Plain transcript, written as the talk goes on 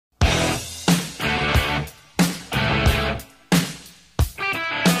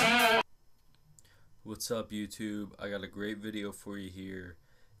What's up, YouTube? I got a great video for you here.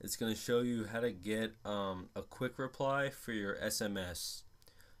 It's going to show you how to get a quick reply for your SMS.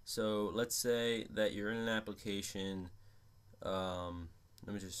 So let's say that you're in an application. I'm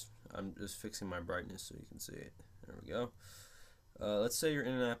just fixing my brightness so you can see it. There we go. Let's say you're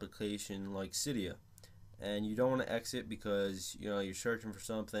in an application like Cydia, and you don't want to exit because you're searching for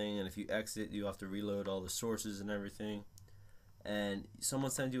something, and if you exit, you have to reload all the sources and everything. And someone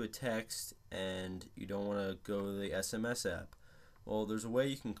sends you a text and you don't want to go to the SMS app. Well, there's a way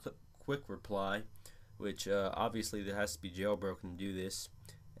you can quick reply, which obviously there has to be jailbroken to do this,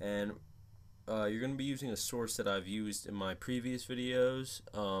 and you're going to be using a source that I've used in my previous videos.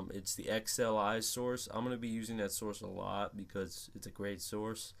 It's the XLI source. I'm going to be using that source a lot because it's a great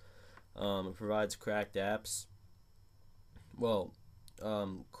source. It provides cracked apps. Well,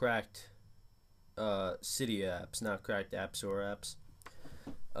 cracked Cydia apps, not cracked App Store apps.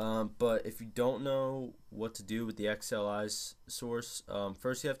 But if you don't know what to do with the XLI's source,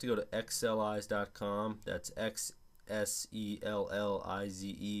 first you have to go to xsellize.com. That's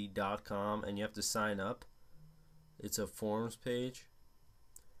xsellize.com, and you have to sign up. It's a forms page,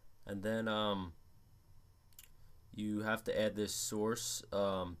 and then you have to add this source.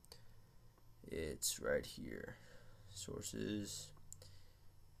 It's right here. Sources.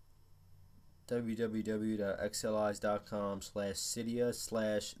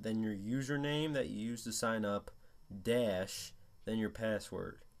 www.xsellize.com/Cydia/ then your username that you use to sign up dash then your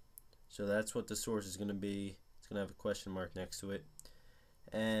password. So that's what the source is going to be. It's going to have a question mark next to it.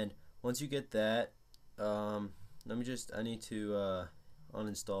 And once you get that, I need to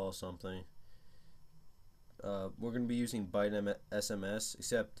uninstall something. We're going to be using BiteSMS,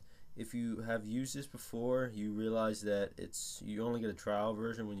 except if you have used this before, you realize that you only get a trial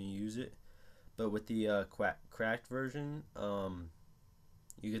version when you use it. But with the cracked version,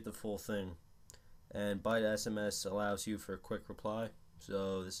 you get the full thing. And BiteSMS allows you for a quick reply.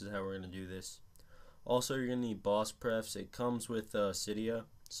 So this is how we're going to do this. Also, you're going to need BossPrefs. It comes with Cydia,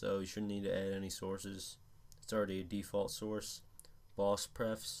 so you shouldn't need to add any sources. It's already a default source.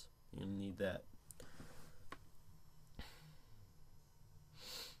 BossPrefs, you're going to need that.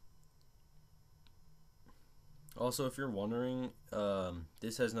 Also, if you're wondering,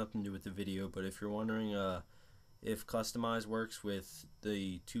 this has nothing to do with the video, but if you're wondering if Customize works with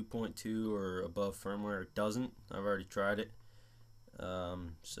the 2.2 or above firmware, it doesn't. I've already tried it.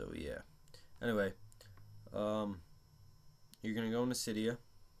 So yeah. Anyway, you're going to go into Cydia,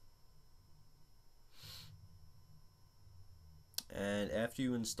 and after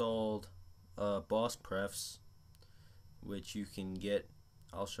you installed BossPrefs, which you can get,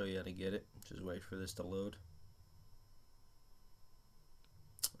 I'll show you how to get it. Just wait for this to load.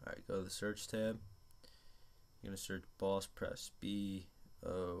 Alright, go to the search tab. You're going to search BossPrefs.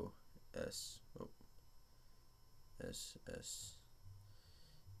 BossSS.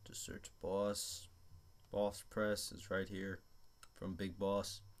 Just search BossPrefs is right here from Big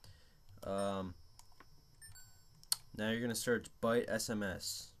Boss. Now you're going to search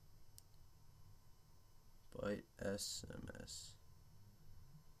BiteSMS. BiteSMS.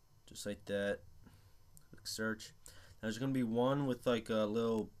 Just like that. Click search. Now there's going to be one with like a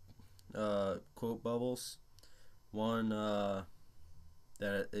little quote bubbles, one that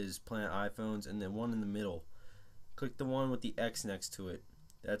is playing iPhones, and then one in the middle. Click the one with the X next to it.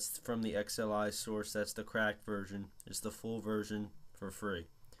 That's from the XLI source. That's the cracked version. It's the full version for free.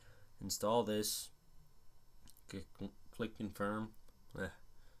 Install this. Click confirm.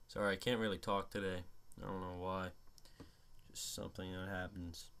 Sorry, I can't really talk today. I don't know why. Just something that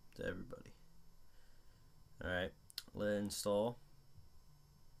happens to everybody. Alright. Let it install.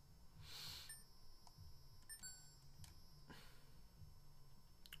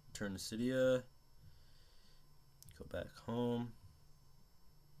 Turn to Cydia. Go back home.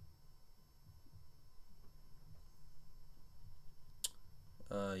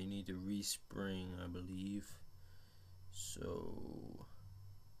 You need to respring, I believe. So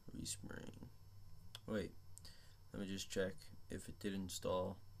respring. Wait. Let me just check if it did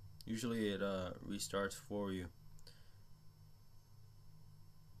install. Usually it restarts for you.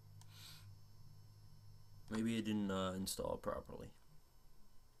 Maybe it didn't install properly.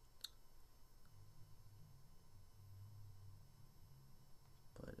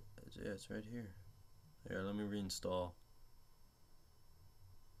 But yeah, it's right here. Here, let me reinstall.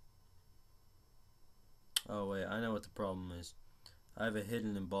 Oh wait, I know what the problem is. I have it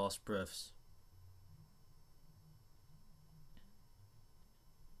hidden in BossPrefs.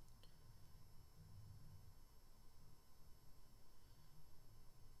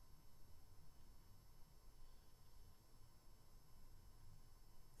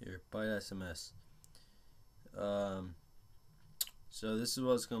 Here, BiteSMS. So this is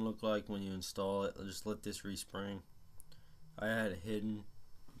what it's going to look like when you install it. I'll just let this respring. I had it hidden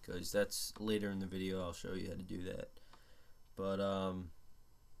because that's later in the video. I'll show you how to do that. But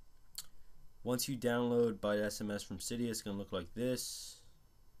once you download BiteSMS from Cydia, it's going to look like this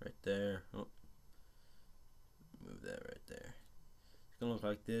right there. Oh, move that right there. It's going to look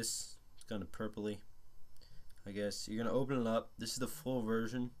like this. It's kind of purpley, I guess. You're going to open it up. This is the full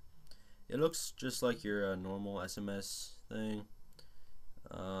version. It looks just like your normal SMS thing.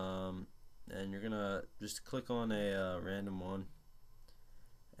 And you're going to just click on a random one.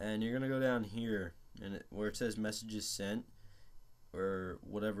 And you're going to go down here and where it says messages sent, or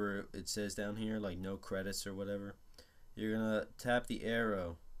whatever it says down here, like no credits or whatever. You're going to tap the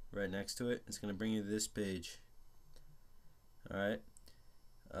arrow right next to it. It's going to bring you to this page. Alright.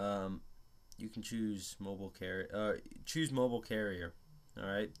 You can choose mobile carrier.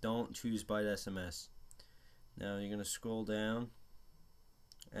 Alright. Don't choose BiteSMS. Now you're going to scroll down,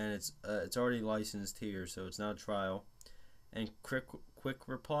 and it's already licensed here, so it's not a trial. And quick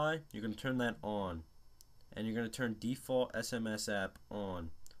reply, you're going to turn that on, and you're going to turn default SMS app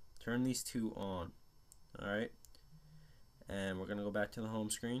on. Turn these two on. Alright, and we're going to go back to the home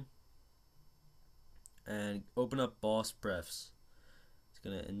screen and open up BossPrefs. It's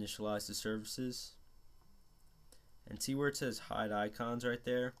going to initialize the services, and see where it says hide icons right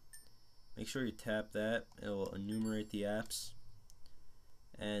there. Make sure you tap that. It will enumerate the apps,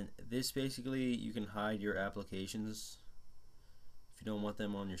 and this basically, you can hide your applications if you don't want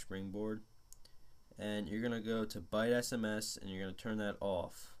them on your springboard. And you're going to go to BiteSMS and you're going to turn that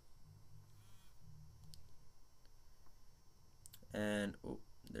off. And oh,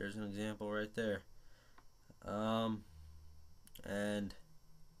 there's an example right there. And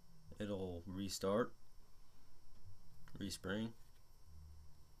it'll restart, respring.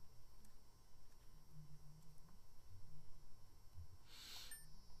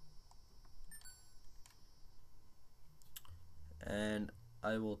 And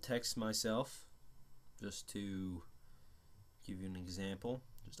I will text myself just to give you an example.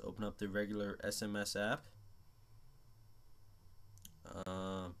 Just open up the regular SMS app.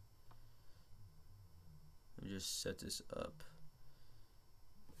 Let me just set this up.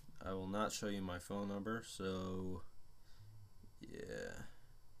 I will not show you my phone number, so yeah.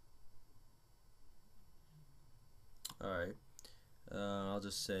 Alright. I'll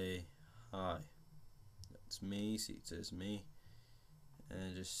just say hi. That's me. See, it says me.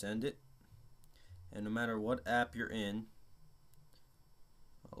 And just send it. And no matter what app you're in,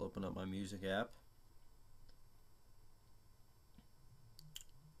 I'll open up my music app.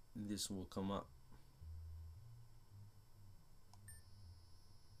 This will come up.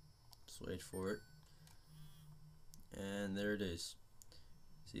 Just wait for it. And there it is.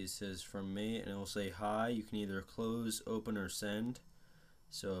 See, it says from me, and it will say hi. You can either close, open, or send.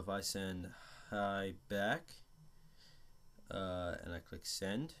 So if I send hi back, and I click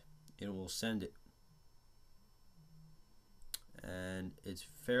send, it will send it, and it's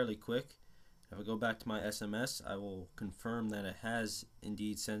fairly quick. If I go back to my SMS, I will confirm that it has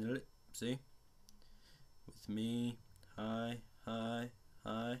indeed sent it. See, with me, hi, hi,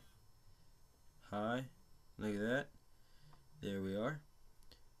 hi, hi. Look at that. There we are.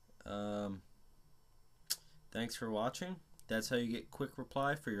 Thanks for watching. That's how you get quick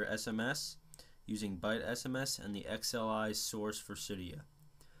reply for your SMS using BiteSMS and the XLI source for Cydia.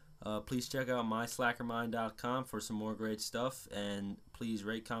 Please check out myslackermind.com for some more great stuff, and please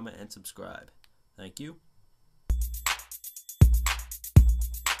rate, comment, and subscribe. Thank you.